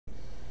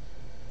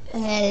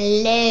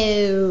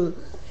Hello.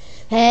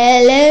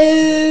 Hello.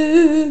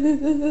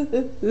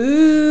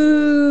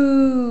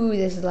 Ooh,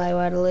 this is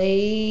Lightweight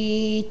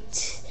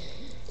Elite.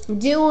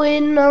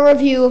 Doing a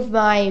review of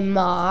my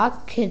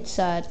Moc. It's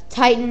a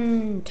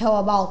Titan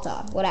Toa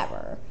Balta,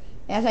 whatever.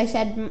 As I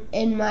said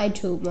in my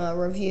Tuma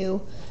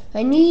review,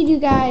 I need you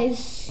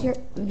guys,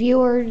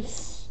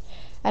 viewers.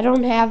 I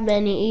don't have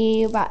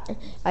many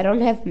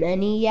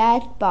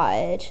yet,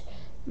 but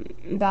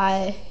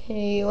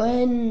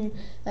when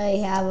I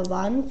have a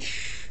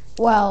bunch,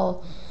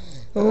 well,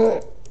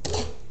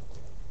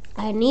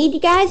 I need you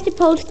guys to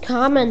post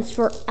comments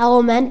for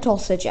elemental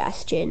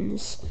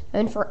suggestions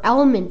and for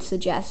element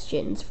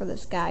suggestions for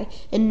this guy.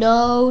 And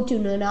no, do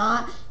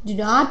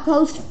not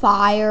post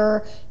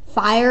fire.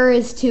 Fire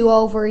is too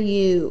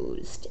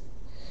overused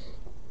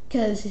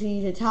because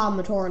he's a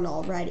Tomatoran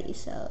already,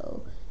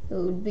 so it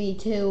would be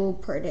too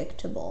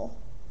predictable.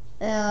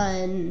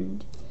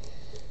 And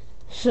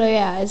so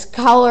yeah, his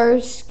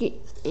colors.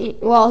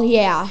 Well,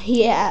 yeah,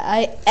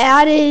 I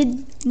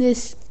added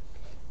this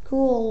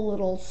cool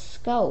little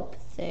scope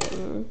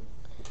thing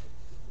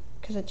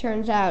because it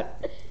turns out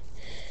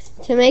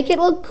to make it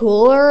look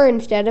cooler,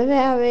 instead of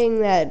having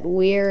that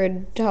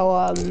weird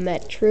Toa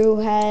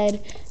Metru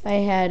head, I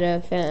had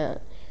a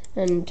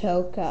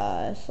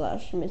Toka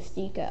 /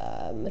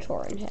 Mystica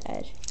Matoran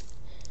head.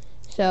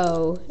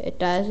 So it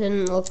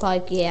doesn't look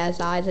like he has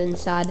eyes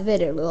inside of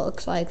it. It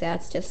looks like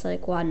that's just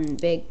like one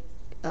big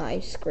eye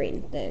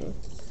screen thing.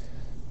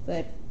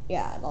 But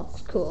yeah, it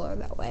looks cooler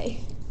that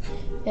way.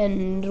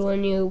 And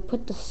when you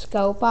put the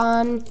scope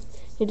on,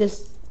 you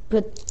just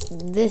put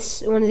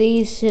one of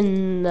these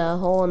in the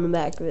hole in the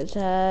back of his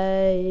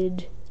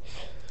head,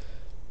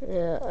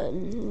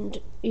 and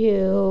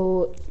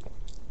you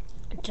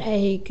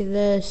take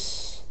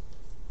this,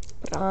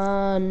 put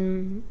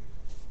on,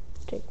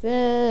 take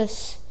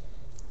this,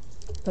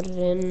 put it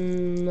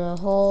in the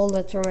hole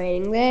that's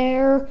remaining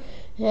there,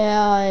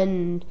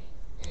 and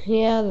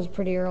yeah, this is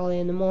pretty early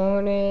in the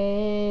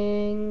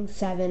morning,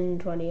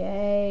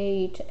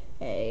 7:28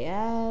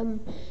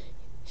 a.m.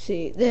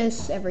 See,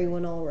 this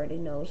everyone already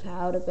knows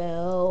how to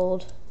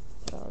build.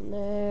 Put on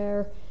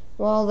there.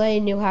 Well, they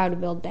knew how to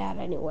build that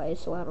anyway,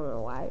 so I don't know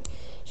why I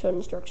showed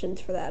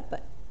instructions for that.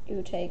 But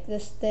you take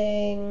this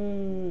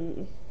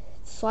thing.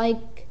 It's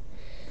like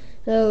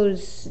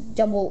those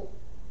double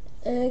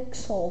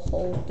axle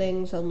hole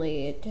things,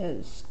 only it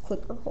has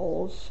clicker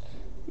holes.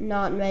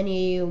 Not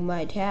many of you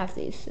might have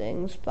these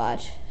things,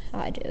 but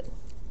I do.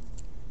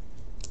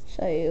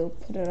 So you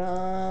put it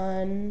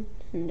on,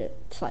 and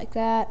it's like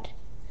that.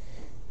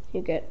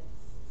 You get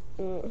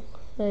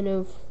kind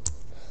of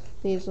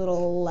these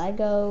little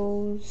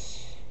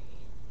Legos,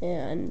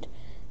 and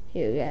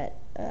you get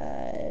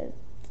a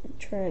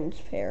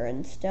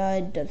transparent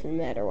stud, doesn't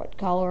matter what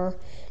color,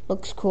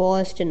 looks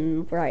coolest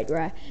in bright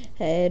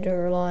red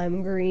or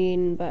lime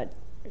green, but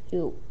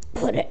you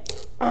put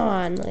it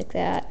on like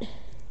that.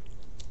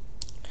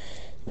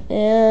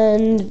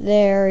 And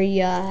there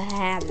you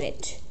have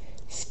it,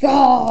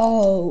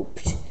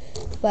 scoped.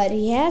 But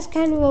he has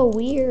kind of a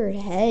weird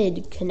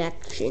head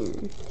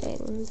connection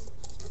thing.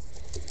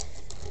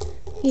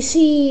 You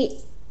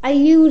see, I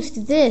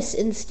used this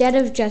instead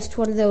of just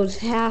one of those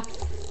half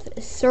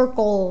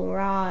circle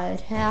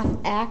rod, half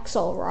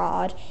axle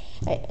rod.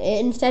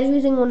 Instead of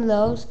using one of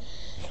those,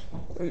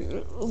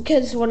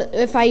 because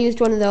if I used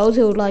one of those,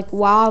 it would like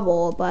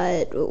wobble,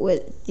 but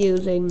with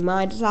using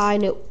my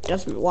design, it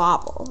doesn't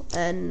wobble.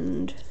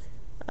 And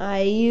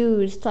I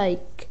used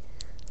like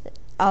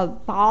a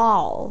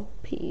ball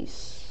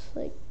piece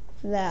like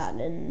that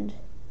and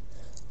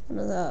one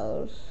of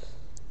those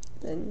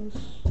things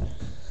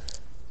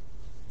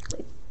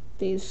like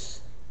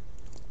these,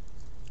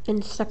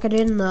 and stuck it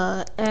in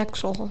the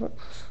axle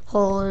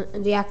hole,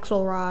 the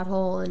axle rod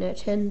hole in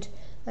it, and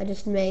I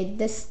just made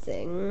this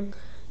thing.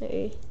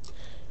 I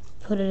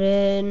put it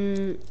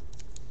in,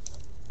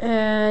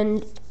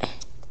 and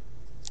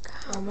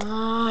come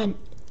on,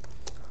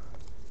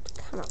 it's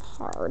kind of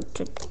hard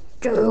to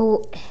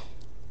do.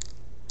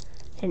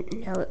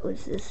 Didn't know it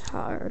was this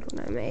hard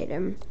when I made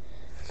him,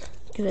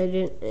 because I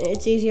didn't.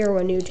 It's easier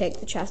when you take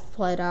the chest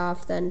plate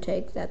off, then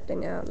take that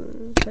thing out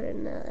and put it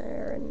in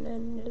there, and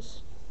then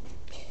just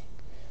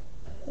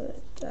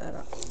put that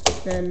up.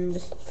 Then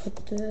just put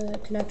the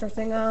connector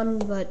thing on.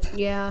 But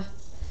yeah,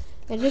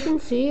 as you can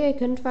see, I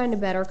couldn't find a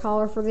better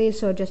color for these,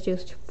 so I just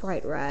used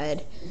bright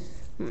red.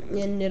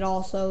 And it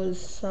also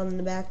is on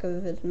the back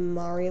of his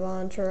Mari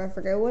launcher. I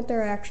forget what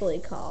they're actually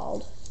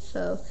called,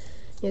 so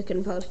you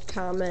can post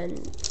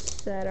comments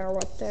that are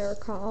what they're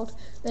called.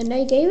 And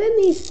I gave him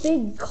these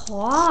big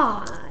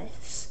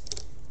claws.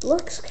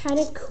 Looks kind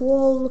of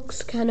cool,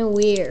 looks kind of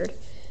weird.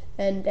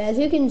 And as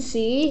you can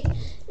see,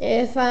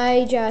 if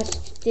I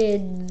just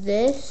did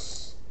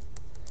this,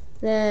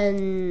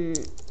 then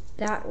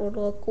that would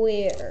look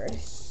weird.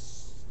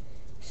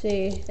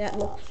 See, that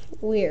looks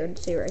weird.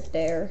 See right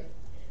there?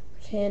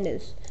 His hand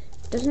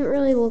doesn't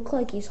really look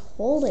like he's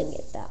holding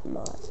it that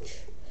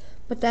much.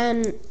 But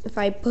then if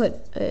I put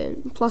a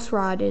plus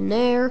rod in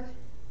there,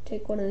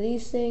 take one of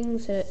these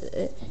things,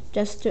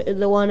 just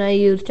the one I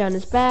used on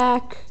his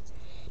back.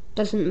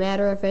 Doesn't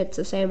matter if it's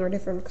the same or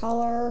different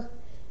color.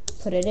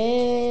 Put it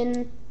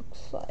in,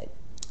 looks like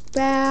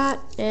that,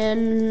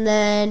 and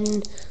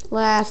then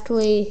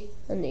lastly,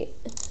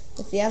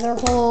 with the other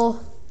hole,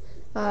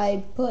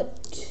 I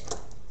put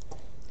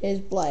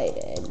his blade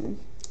in.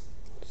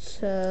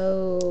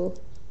 So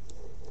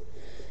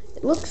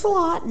it looks a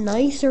lot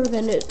nicer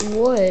than it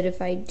would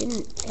if I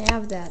didn't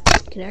have that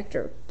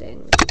connector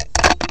thing.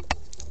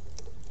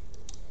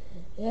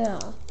 Yeah,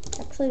 it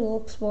actually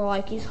looks more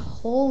like he's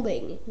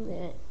holding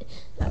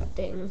that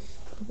thing,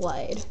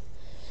 blade.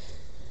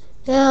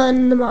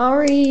 And the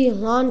Mari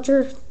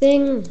launcher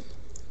thing,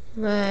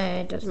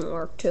 it doesn't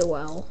work too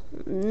well.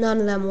 None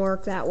of them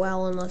work that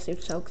well unless you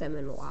soak them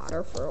in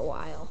water for a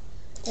while.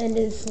 And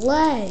his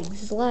leg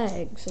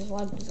design.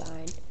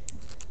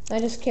 I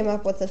just came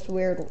up with this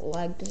weird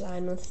leg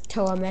design with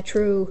Toa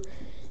Metru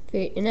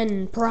feet, and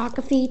then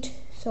Paraka feet,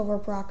 silver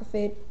Paraka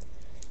feet.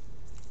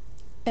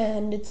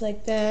 And it's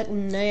like that,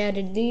 and I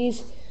added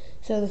these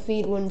so the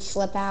feet wouldn't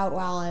slip out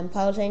while I'm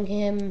posing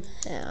him,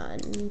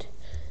 and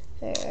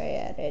I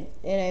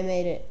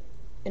made it,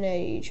 and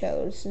I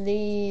chose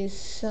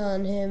these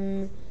on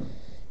him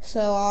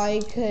so I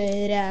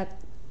could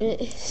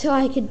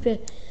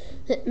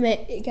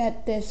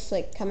get this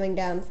like coming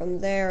down from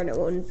there, and it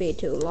wouldn't be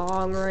too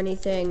long or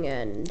anything.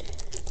 And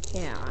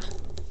yeah,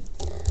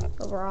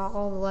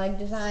 overall the leg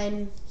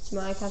design is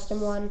my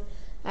custom one.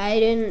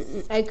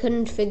 I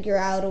couldn't figure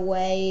out a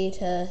way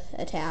to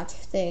attach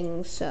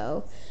things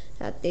so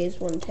that these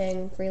wouldn't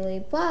hang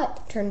freely,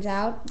 but turns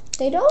out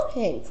they don't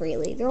hang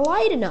freely. They're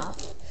light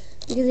enough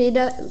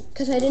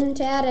because I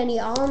didn't add any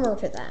armor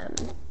to them.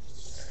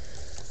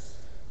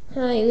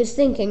 I was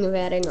thinking of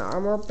adding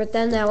armor, but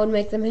then that would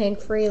make them hang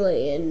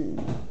freely, and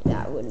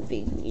that wouldn't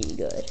be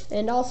good.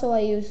 And also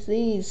I used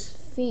these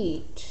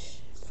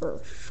feet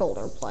for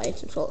shoulder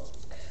plates,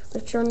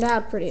 which turned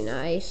out pretty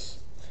nice.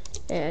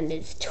 And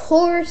his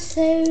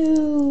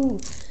torso,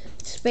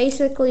 it's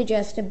basically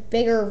just a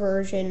bigger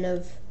version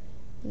of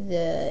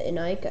the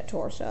Bionicle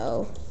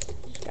torso.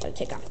 Just gotta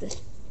take off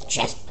this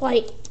chest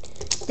plate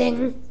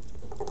thing.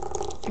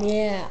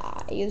 Yeah,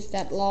 I used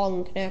that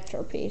long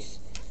connector piece.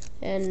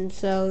 And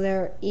so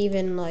they're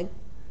even like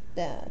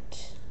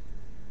that.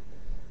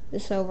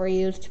 This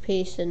overused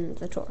piece and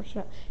the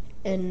torso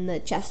and the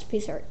chest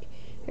piece are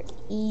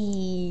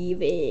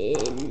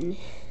even.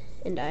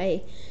 And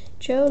I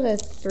chose a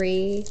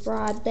 3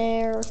 rod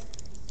there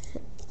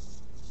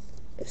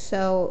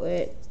so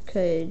it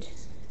could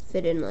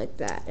fit in like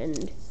that.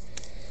 And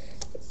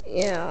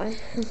yeah,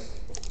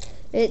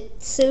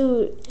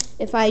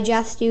 if I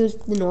just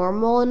used the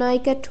normal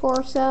Bionicle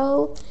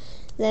torso,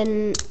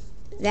 then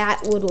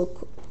that would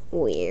look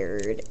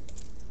weird.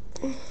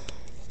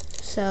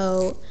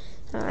 So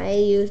I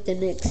used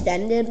an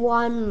extended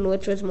one,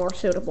 which was more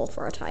suitable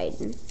for a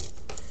Titan.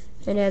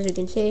 And as you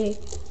can see,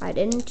 I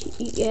didn't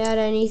add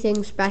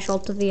anything special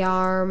to the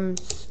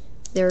arms.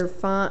 They're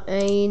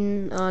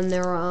fine on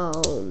their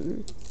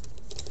own.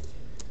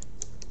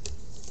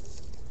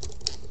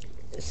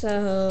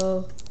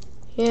 So,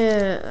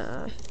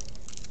 yeah.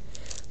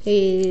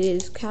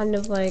 He's kind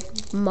of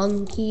like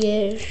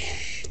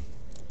monkey-ish.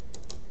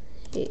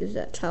 He's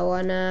a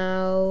Toa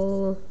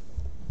now.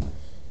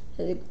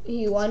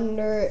 He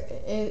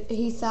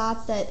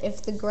thought that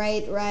if the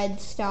Great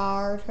Red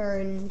Star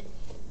turned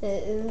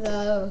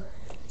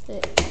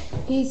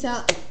he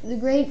thought the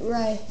Great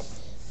Red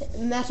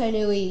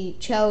Metanui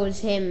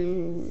chose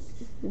him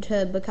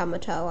to become a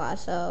Toa,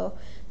 so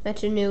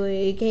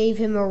Metanui gave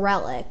him a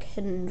relic,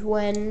 and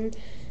when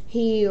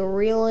he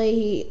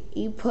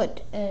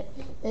put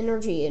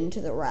energy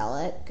into the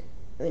relic,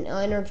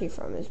 energy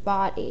from his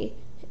body,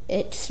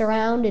 it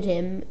surrounded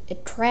him,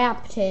 it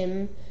trapped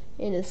him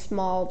in a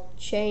small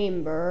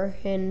chamber,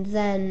 and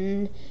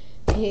then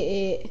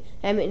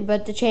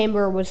but the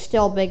chamber was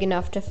still big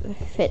enough to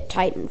fit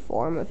Titan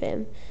form of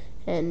him,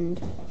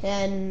 and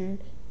then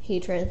he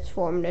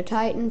transformed to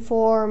Titan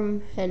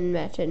form, and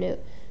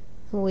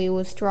Metanui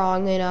was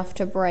strong enough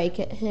to break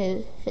it,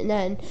 and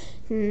then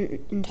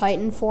in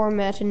Titan form,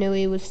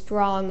 Metanui was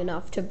strong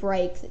enough to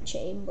break the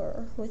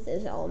chamber with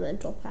his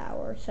elemental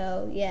power.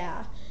 So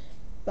yeah,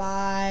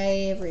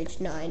 I've reached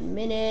 9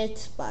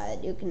 minutes,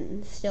 but you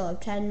can still have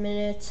 10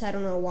 minutes. I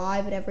don't know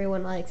why, but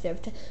everyone likes to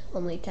have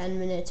only 10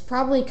 minutes.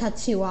 Probably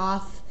cuts you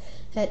off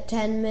at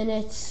 10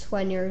 minutes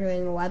when you're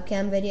doing a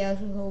webcam video,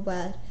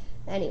 but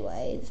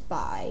anyways,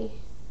 bye.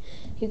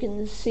 You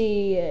can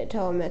see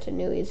Toa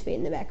Metanui's feet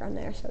in the background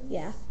there, so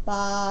yeah,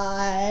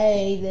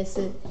 bye. This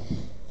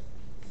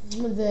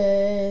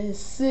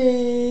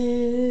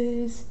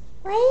is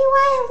Ray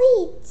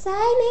Wiley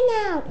signing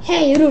out.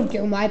 Hey, you don't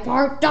do my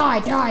part.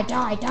 Die.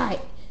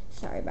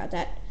 Sorry about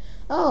that.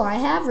 Oh, I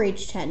have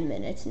reached 10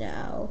 minutes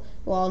now.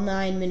 Well,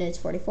 9 minutes,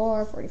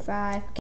 44, 45.